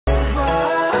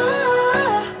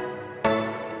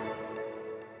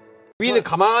우리는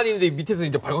가만히 있는데 밑에서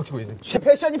이제 발광치고 있는.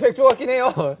 패션이 백조 같긴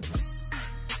해요.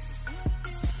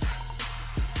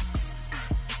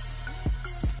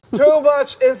 Too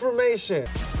much information.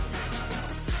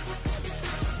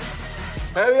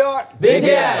 Here we are.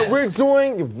 BTS. We're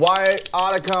doing why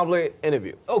autocomplete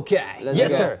interview. Okay.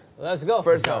 Yes, sir. Let's go.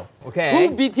 First time. Okay.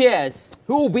 Who BTS?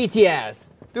 Who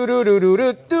BTS?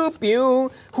 뚜루루루루뚜뿅.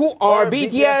 Who are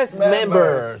BTS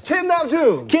members? Kim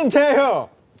Namjoon. Kim Taehyung.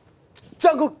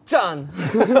 정국전.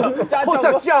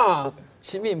 호석정.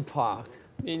 지민팍.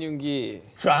 민윤기.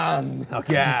 짠.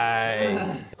 Okay.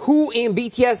 Who in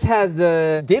BTS has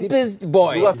the deepest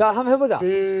voice? 자, 한번 해보자.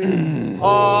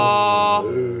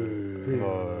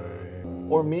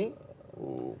 Or me?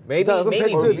 Maybe.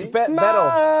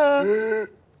 Battle.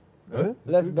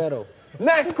 Let's battle.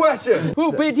 Next question.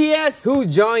 Who BTS? Who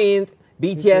joined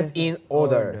BTS in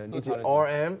order? It's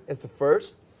RM is the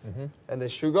first, and then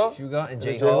Suga, and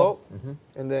J-Hope,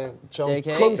 and then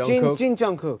JK. Jungkook, 진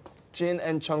정크. Jin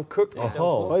and Jungkook,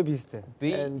 거의 비슷해.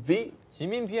 B. and V.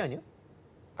 지민 B 아니야?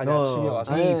 아니야, 지민이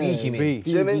왔어. B Jimin.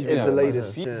 Jimin is the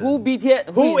latest. Who BTS?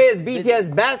 Who is BTS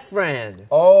best friend?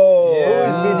 Oh, Who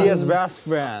is BTS best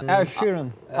friend? Ed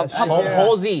Sheeran.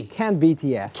 Halsey. Can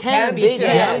BTS? Can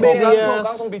BTS. BTS?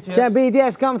 깡통 BTS. Can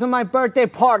BTS come to my birthday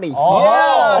party?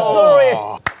 Yeah, sorry.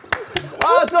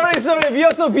 Sorry. We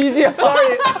are so busy.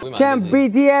 Sorry. Can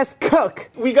BTS cook?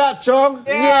 We got Jung.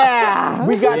 Yeah.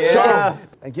 We got Jung.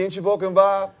 And kimchi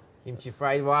bokkeumbap. Kimchi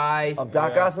fried rice.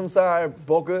 닭가슴살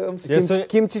볶음.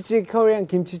 김치찌개, Korean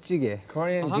김치찌개.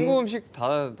 Korean 한국 음식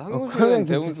다 한국 Korean 음식은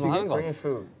대부분 좀 하는 것 Korean 같아.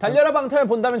 food. 달려라 방탄을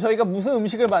본다면 저희가 무슨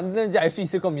음식을 만드는지 알 수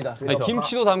있을 겁니다. 아니,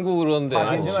 김치도 담그고 그러는데.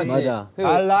 맞아.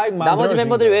 I like 나머지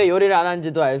멤버들이 왜 요리를 안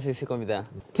하는지도 알 수 있을 겁니다.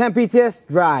 Can BTS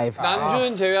drive?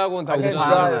 남준 제외하고는 다 Can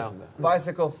drive.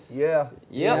 Bicycle. Yeah.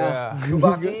 Yep. Two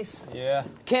bakis.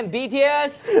 Can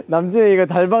BTS? 남준이 이거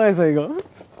달방에서 이거.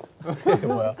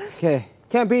 뭐야? Okay.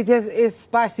 Can BTS eat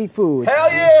spicy food?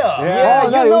 Hell yeah.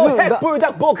 나 요즘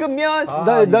핵불닭볶음면.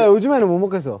 나 요즘에는 못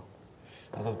먹겠어.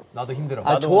 나도 힘들어.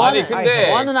 아니 근데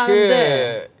좋아는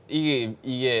하는데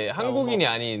이게 한국인이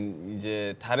아닌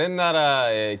이제 다른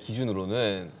나라의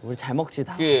기준으로는 우리 잘 먹지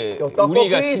다.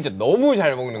 우리가 진짜 너무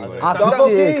잘 먹는 거예요. 아,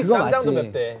 그렇지. 그거 쌈장도 맞지.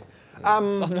 맵대.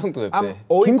 쌈장도 맵대.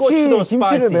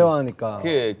 김치를 매워하니까.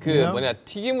 뭐냐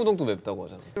튀김 우동도 맵다고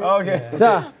하잖아. Okay.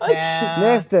 자,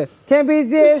 next. Can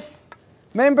BTS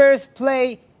members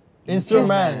play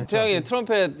instrument? 태양이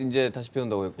트럼펫 이제 다시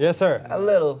배운다고 했고. Yes, sir. A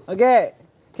little. Okay.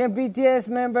 Can BTS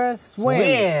members swim?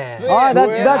 Swim. 아,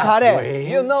 나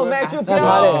잘해. You know 맥주 나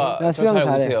잘해. 나 수영 잘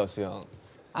잘해. 못해요 수영.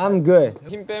 I'm good.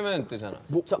 힘 빼면 뜨잖아.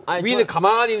 위는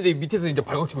가만히 있는데 밑에서 이제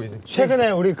발광치고 있는.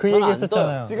 최근에 우리 그 얘기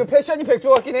했었잖아요. 지금 패션이 백조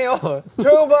같긴 해요.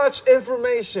 Too much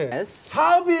information. Yes.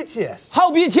 How BTS?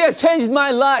 How BTS changed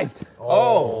my life.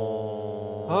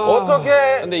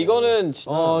 어떻게? 근데 이거는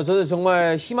저는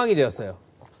정말 희망이 되었어요.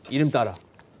 이름 따라.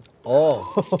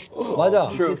 맞아.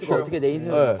 BTS가 어떻게 내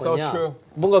인생을 바꿨냐?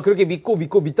 뭔가 그렇게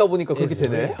믿다 보니까 그렇게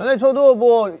되네. 근데 저도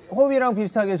뭐 호비랑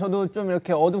비슷하게 저도 좀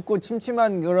이렇게 어둡고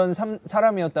침침한 그런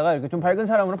사람이었다가 이렇게 좀 밝은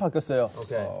사람으로 바뀌었어요.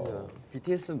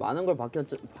 BTS 많은 걸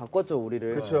바꿨죠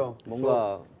우리를. 그렇죠.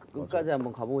 뭔가 끝까지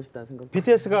한번 가보고 싶다는 생각.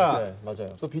 BTS가 맞아요.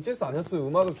 저 BTS 아니었으면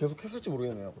음악을 계속 했을지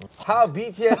모르겠네요. How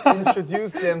BTS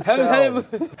introduced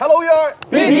themselves. Hello, we are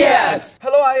BTS.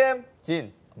 Hello, I am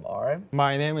진. I'm RM.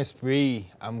 My name is Bree.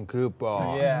 I'm group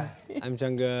boy. Yeah. I'm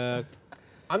정국.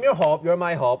 I'm your hope, you're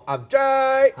my hope. I'm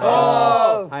Jay.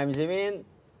 I'm 지민.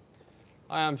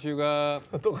 I am Suga.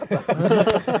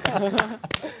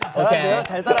 잘하네요.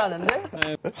 잘 따라하는데.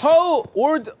 How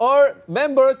old are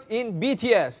members in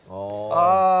BTS?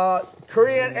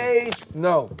 Korean age?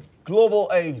 No. Global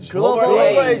age. Global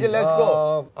age. Let's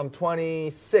go. I'm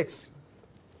 26.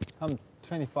 I'm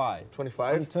 25.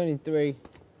 25. I'm 23.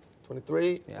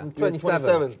 23. Yeah. I'm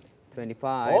 27.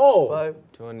 25. Oh.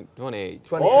 28. 28.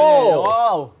 Oh.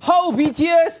 Wow. How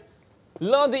BTS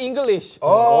learned English?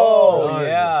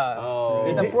 Yeah.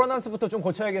 일단 프로나운스부터 좀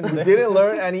고쳐야겠는데. Didn't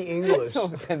learn any English.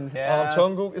 Yeah.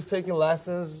 Jungkook is taking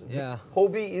lessons. Yeah.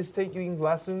 Hobi is taking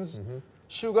lessons.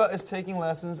 Suga is taking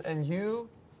lessons, and you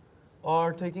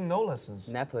are taking no lessons.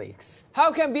 Netflix.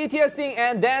 How can BTS sing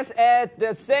and dance at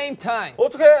the same time?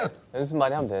 어떻게? 연습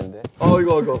많이 하면 되는데.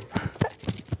 이거.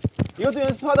 이것도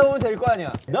연습하다 보면 될 거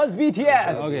아니야. Does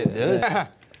BTS? Okay.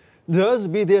 Does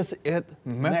BTS eat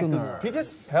McDonald's?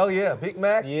 BTS? Hell yeah, Big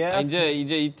Mac. Yeah.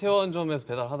 이제 이태원점에서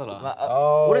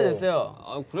배달하더라.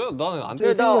 오래됐어요. 그래요? 나는 안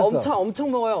그래 돼. 나 엄청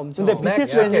먹어요 엄청. 근데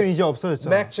BTS 메뉴 이제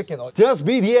없어졌잖아. Mac chicken. Does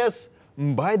BTS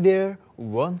buy their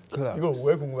one club? 이걸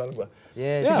왜 궁금해하는 거야?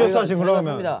 예. 직접 사신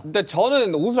그러면. 습니다. 근데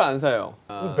저는 옷을 안 사요.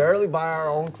 We barely buy our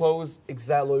own clothes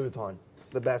except Louis Vuitton.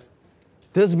 The best.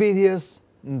 Does BTS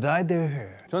dye their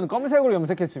hair? 저는 검은색으로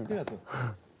염색했습니다.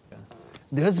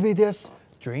 Does BTS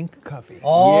drink coffee?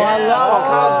 I love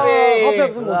coffee. 커피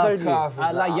없으면 못 살지.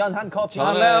 I like 연한 커피.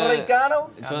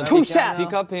 저는 투샷.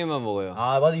 디카페인만 먹어요.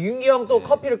 아 맞아 윤기 형 또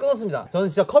커피를 끊었습니다. 저는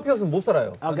진짜 커피 없으면 못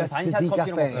살아요. 아가스 반샷 커피로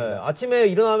디카페. 먹어요. 아침에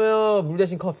일어나면 물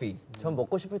대신 커피. 전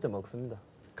먹고 싶을 때 먹습니다.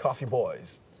 Coffee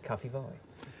boys. Coffee boy.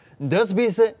 Does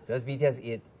BTS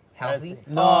eat healthy?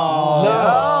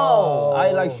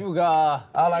 I like sugar.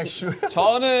 I like sugar.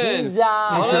 저는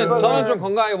좀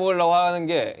건강하게 먹으려고 하는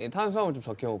게 탄수화물 좀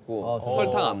적게 먹고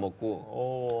설탕 안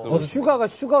먹고. 너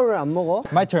슈가를 안 먹어?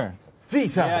 My turn.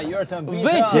 Yeah, your turn.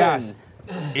 Yes.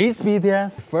 Is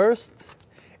BTS first?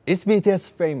 Is BTS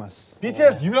famous?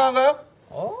 BTS 유명한가요?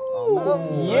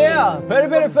 Yeah, very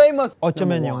very famous.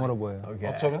 어쩌면 영어로 뭐예요?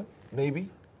 어쩌면? Maybe.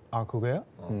 아 그거요?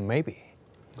 Maybe.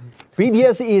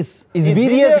 BTS is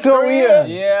BTS Korean?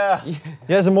 Yeah.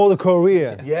 Yes, more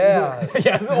Korean. Yeah.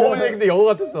 Yes. 오, 근데 영어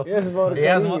같았어. Yes, but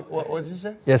Yes. What did you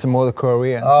say? Yes, more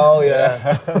Korean. Oh yeah.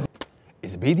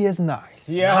 Is BTS nice?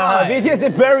 Yeah, BTS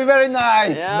is very very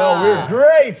nice. No, we're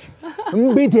great.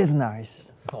 BTS nice.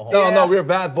 No, we're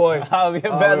bad boy. We're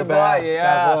bad boy.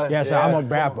 Yeah. boy. Yes, I'm a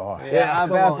bad boy. Yeah, I'm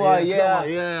bad boy. Yeah.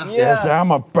 Yeah. Yes,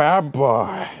 I'm a bad boy.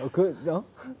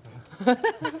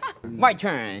 My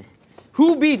turn.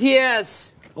 Who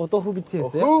BTS? 또 후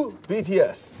BTS야? Who?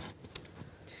 BTS.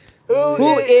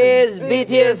 Who is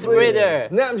BTS leader?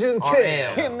 Namjoon Kim.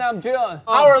 Kim Namjoon.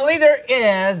 Our leader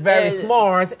is very Is-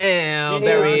 smart and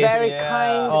Very very.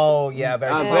 kind. Oh yeah,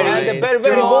 very kind. very,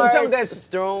 very smart, 몸짱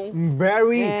strong,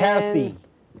 Very And- pasty.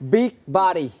 Big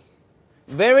body.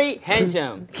 very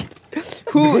handsome.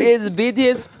 Who is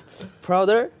BTS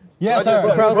brother? Yes, sir.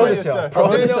 Producer.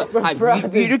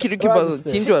 이렇게 봐도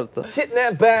진 줄 알았다.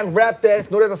 Hitman band rap dance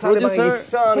노래도 상대방에게 Producer.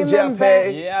 선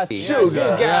제압해. Yes.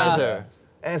 Sugar.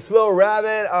 And Slow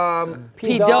Rabbit.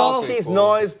 P-Dog. Peace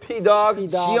Noise. P-Dog.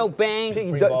 Shio Bang.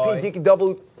 P Dicky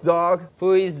Double Dog.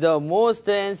 Who is the most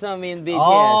handsome in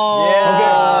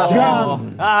BTS?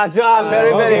 John,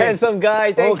 very very handsome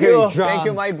guy. Thank Okay, you. John. Thank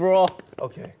you, my bro.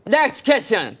 Okay. Next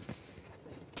question.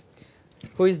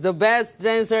 Who is the best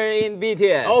dancer in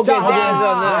BTS? Okay,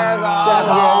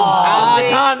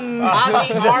 John. I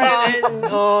think RM and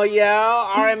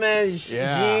RM and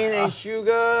Jin and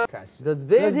Sugar. Does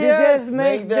BTS BTS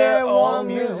make their own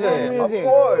music. Of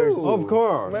course. Of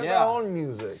course. Make their own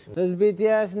music. Does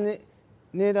BTS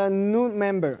need a new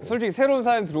member? 솔직히 새로운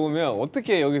사람이 들어오면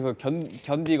어떻게 여기서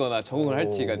견디거나 적응을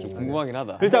할지가 좀 궁금하긴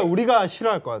하다. 일단 우리가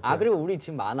싫어할 것 같아. 아 그리고 우리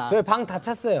지금 많아. 저희 방 다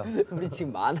찼어요. 우리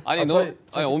지금 많아. 아니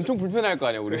엄청 불편할 거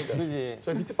아니야 우리. 그지.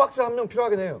 저 비트박스 한 명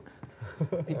필요하긴 해요.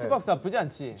 비트박스 나쁘지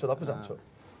않지. 저 나쁘지 않죠.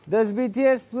 Does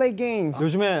BTS play games?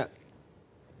 요즘에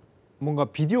뭔가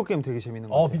비디오 게임 되게 재밌는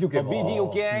거 같아. 비디오 게임. 비디오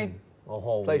게임.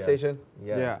 PlayStation.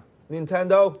 Yeah.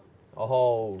 Nintendo.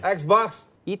 Xbox.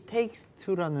 It Takes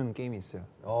Two라는 게임이 있어요.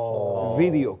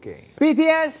 비디오 게임.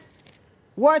 BTS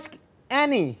watch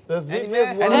any. Does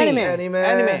BTS watch Anime.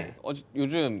 anime?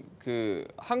 요즘 그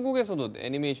한국에서도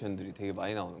애니메이션들이 되게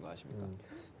많이 나오는 거 아십니까?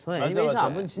 저는 맞아, 애니메이션 맞아.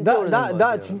 안 본 진짜 오래된 것 나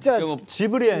같아요. 진짜 그 뭐,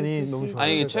 지브리 애니 너무 좋아요.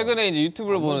 아니 최근에 이제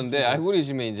유튜브를 보는데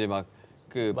알고리즘에 이제 막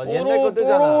그 맞아, 옛날 거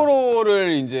뜨잖아.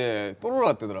 뽀로로를 이제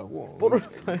뽀로로가 뜨더라고.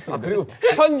 그리고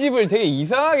편집을 되게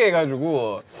이상하게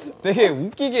해가지고 되게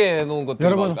웃기게 해놓은 것들.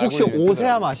 여러분 혹시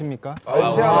오세암 아십니까?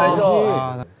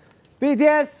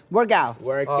 BTS workout.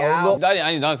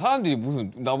 난 사람들이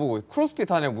무슨 나보고 크로스핏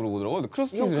하냐고 물어보더라고. 근데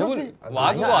크로스핏을 해본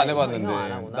와도 안 해봤는데 이거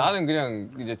안 하구나. 나는 그냥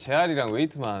이제 재활이랑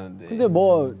웨이트만 하는데. 근데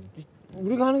뭐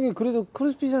우리가 하는 게 그래도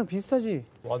크로스핏이랑 비슷하지.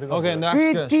 Okay, next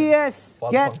question. BTS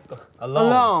get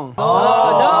along.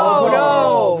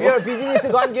 No. We are business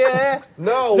관계.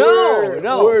 No,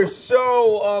 No. we're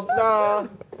so nah.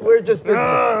 We're just business.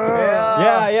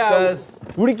 Yeah.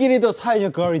 우리끼리도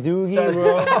사회적 거리두기.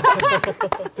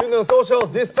 Do no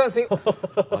social distancing.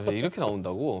 아, 이렇게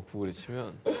나온다고 구글에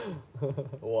치면.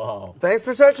 Thanks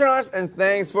for searching us and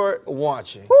thanks for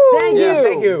watching. Thank you.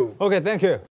 Thank you. Okay, thank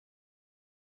you.